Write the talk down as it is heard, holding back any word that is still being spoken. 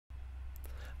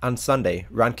On Sunday,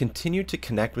 Ron continued to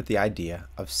connect with the idea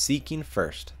of seeking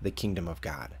first the kingdom of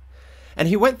God. And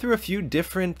he went through a few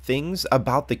different things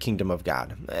about the kingdom of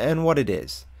God and what it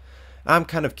is. I'm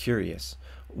kind of curious.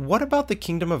 What about the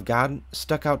kingdom of God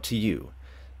stuck out to you?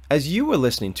 As you were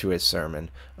listening to his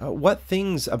sermon, what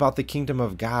things about the kingdom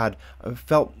of God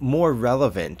felt more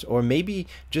relevant or maybe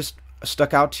just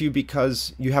stuck out to you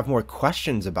because you have more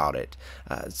questions about it?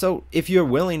 So if you're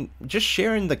willing, just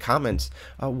share in the comments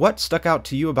what stuck out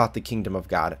to you about the kingdom of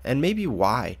God and maybe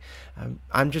why.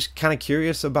 I'm just kind of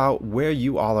curious about where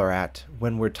you all are at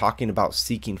when we're talking about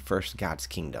seeking first God's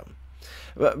kingdom.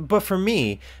 But for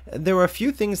me, there were a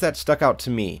few things that stuck out to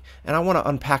me, and I want to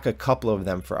unpack a couple of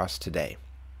them for us today.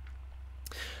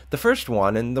 The first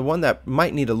one, and the one that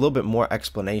might need a little bit more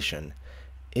explanation,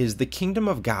 is the kingdom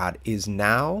of God is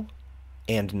now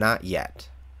and not yet.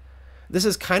 This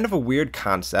is kind of a weird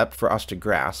concept for us to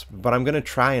grasp, but I'm going to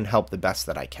try and help the best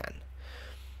that I can.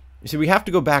 You see, we have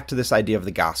to go back to this idea of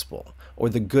the gospel, or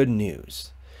the good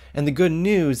news. And the good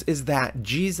news is that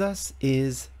Jesus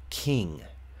is King.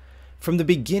 From the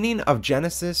beginning of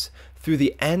Genesis through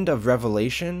the end of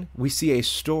Revelation, we see a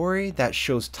story that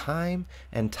shows time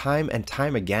and time and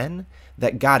time again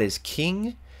that God is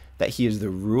King, that He is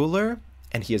the ruler,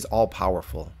 and He is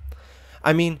all-powerful.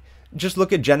 I mean, just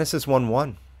look at Genesis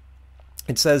 1:1.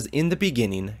 It says, "In the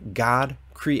beginning, God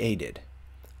created."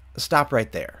 Stop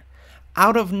right there.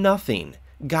 Out of nothing,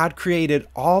 God created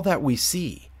all that we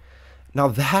see. Now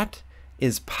that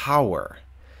is power.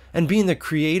 And being the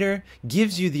creator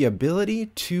gives you the ability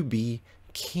to be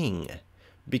king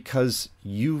because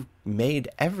you made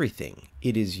everything.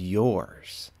 It is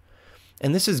yours.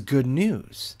 And this is good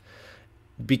news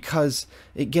because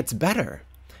it gets better.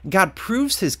 God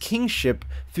proves his kingship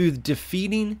through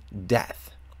defeating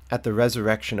death at the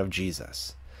resurrection of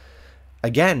Jesus.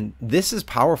 Again, this is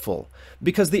powerful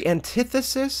because the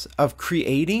antithesis of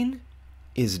creating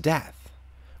is death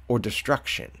or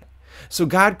destruction. So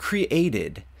God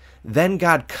created. Then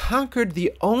God conquered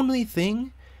the only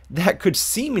thing that could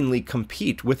seemingly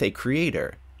compete with a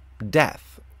creator,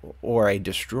 death, or a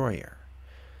destroyer.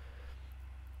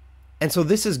 And so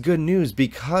this is good news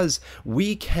because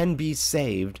we can be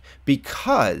saved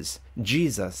because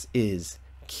Jesus is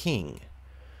King.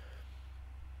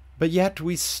 But yet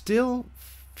we still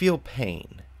feel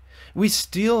pain. We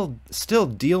still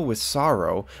deal with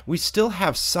sorrow. We still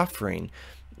have suffering,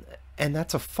 and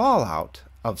that's a fallout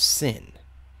of sin.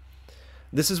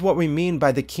 This is what we mean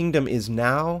by the kingdom is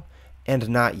now and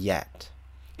not yet.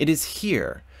 It is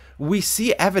here. We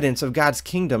see evidence of God's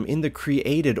kingdom in the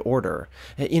created order,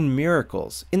 in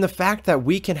miracles, in the fact that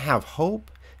we can have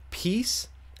hope, peace,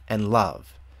 and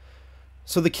love.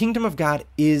 So the kingdom of God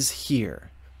is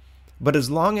here. But as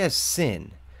long as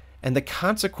sin and the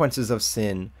consequences of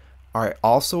sin are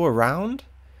also around,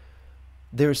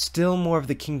 there is still more of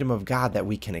the kingdom of God that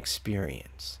we can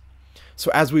experience. So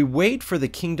as we wait for the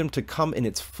kingdom to come in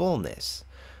its fullness,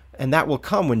 and that will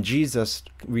come when Jesus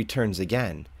returns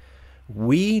again,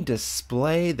 we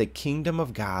display the kingdom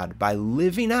of God by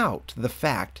living out the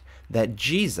fact that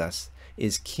Jesus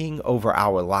is king over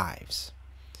our lives.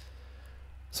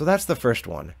 So that's the first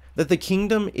one, that the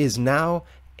kingdom is now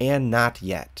and not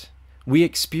yet. We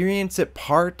experience it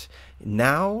part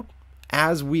now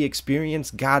as we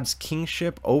experience God's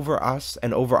kingship over us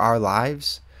and over our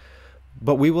lives,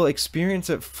 but we will experience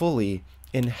it fully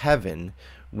in heaven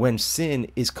when sin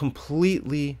is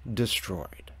completely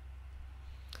destroyed.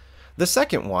 The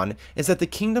second one is that the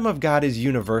kingdom of God is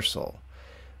universal,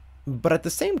 but at the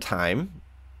same time,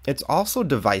 it's also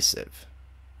divisive.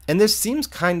 And this seems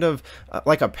kind of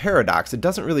like a paradox. It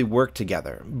doesn't really work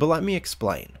together, but let me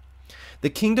explain. The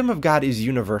kingdom of God is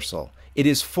universal. It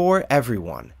is for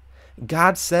everyone.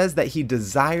 God says that he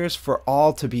desires for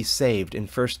all to be saved in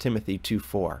 1 Timothy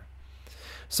 2:4.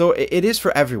 So it is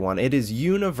for everyone. It is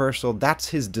universal. That's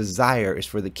his desire, is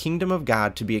for the kingdom of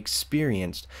God to be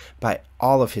experienced by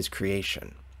all of his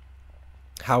creation.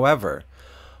 However,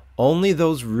 only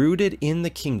those rooted in the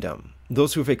kingdom,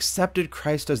 those who have accepted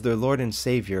Christ as their Lord and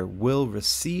Savior, will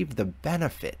receive the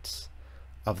benefits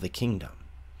of the kingdom.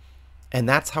 And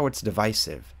that's how it's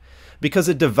divisive, because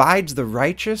it divides the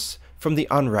righteous from the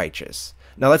unrighteous.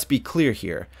 Now let's be clear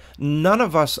here. None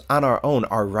of us on our own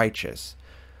are righteous,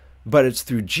 but it's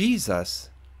through Jesus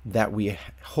that we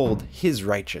hold his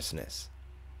righteousness.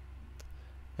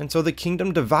 And so the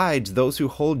kingdom divides those who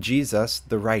hold Jesus,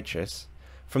 the righteous,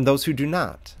 from those who do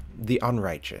not, the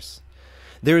unrighteous.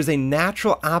 There is a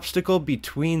natural obstacle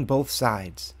between both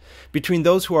sides, between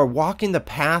those who are walking the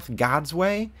path God's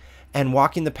way and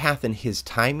walking the path in his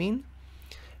timing,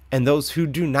 and those who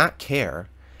do not care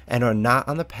and are not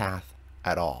on the path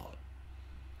at all.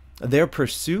 Their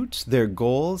pursuits, their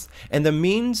goals, and the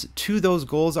means to those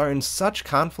goals are in such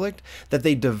conflict that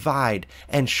they divide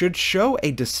and should show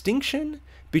a distinction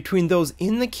between those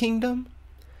in the kingdom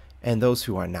and those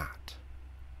who are not.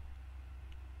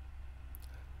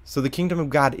 So the kingdom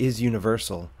of God is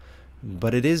universal,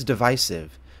 but it is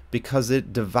divisive because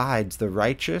it divides the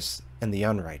righteous and the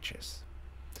unrighteous.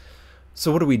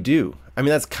 So what do we do? I mean,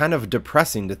 that's kind of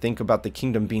depressing to think about the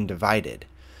kingdom being divided.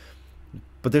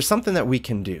 But there's something that we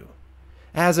can do.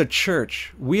 As a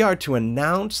church, we are to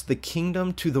announce the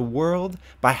kingdom to the world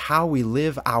by how we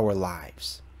live our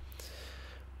lives.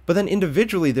 But then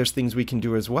individually, there's things we can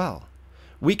do as well.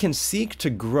 We can seek to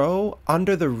grow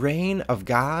under the reign of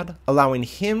God, allowing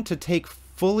Him to take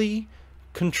fully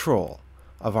control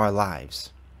of our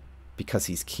lives because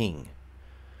He's King.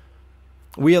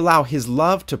 We allow His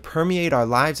love to permeate our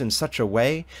lives in such a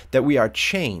way that we are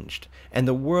changed, and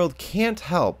the world can't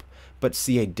help but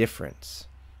see a difference.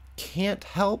 Can't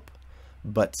help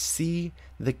but see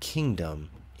the kingdom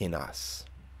in us.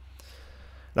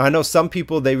 Now, I know some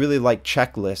people, they really like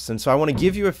checklists, and so I want to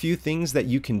give you a few things that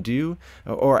you can do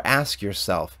or ask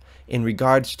yourself in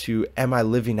regards to, am I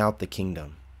living out the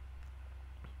kingdom?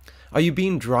 Are you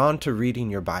being drawn to reading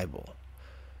your Bible?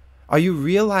 Are you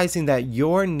realizing that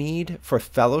your need for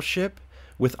fellowship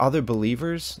with other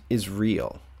believers is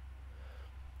real?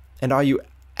 And are you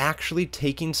actually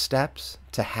taking steps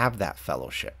to have that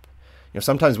fellowship? You know,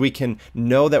 sometimes we can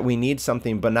know that we need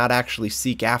something but not actually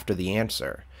seek after the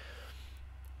answer.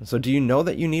 So do you know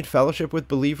that you need fellowship with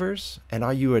believers? And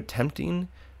are you attempting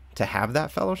to have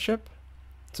that fellowship?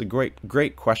 It's a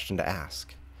great question to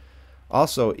ask.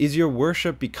 Also, is your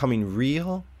worship becoming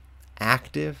real,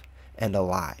 active, and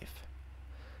alive?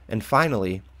 And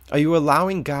finally, are you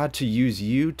allowing God to use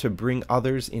you to bring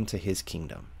others into His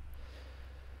kingdom?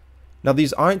 Now,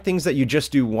 these aren't things that you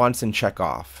just do once and check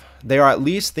off. They are at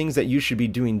least things that you should be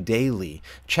doing daily,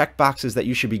 check boxes that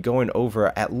you should be going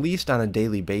over at least on a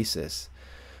daily basis,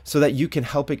 so that you can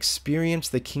help experience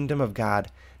the kingdom of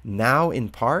God now in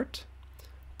part,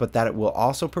 but that it will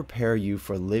also prepare you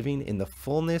for living in the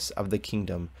fullness of the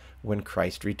kingdom when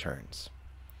Christ returns.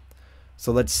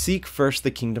 So let's seek first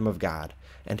the kingdom of God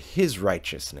and His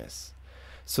righteousness,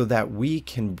 so that we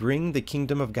can bring the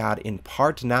kingdom of God in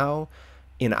part now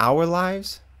in our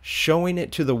lives, showing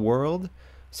it to the world,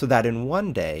 so that in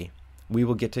one day we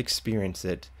will get to experience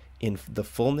it in the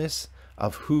fullness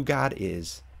of who God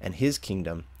is and His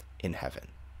kingdom in heaven.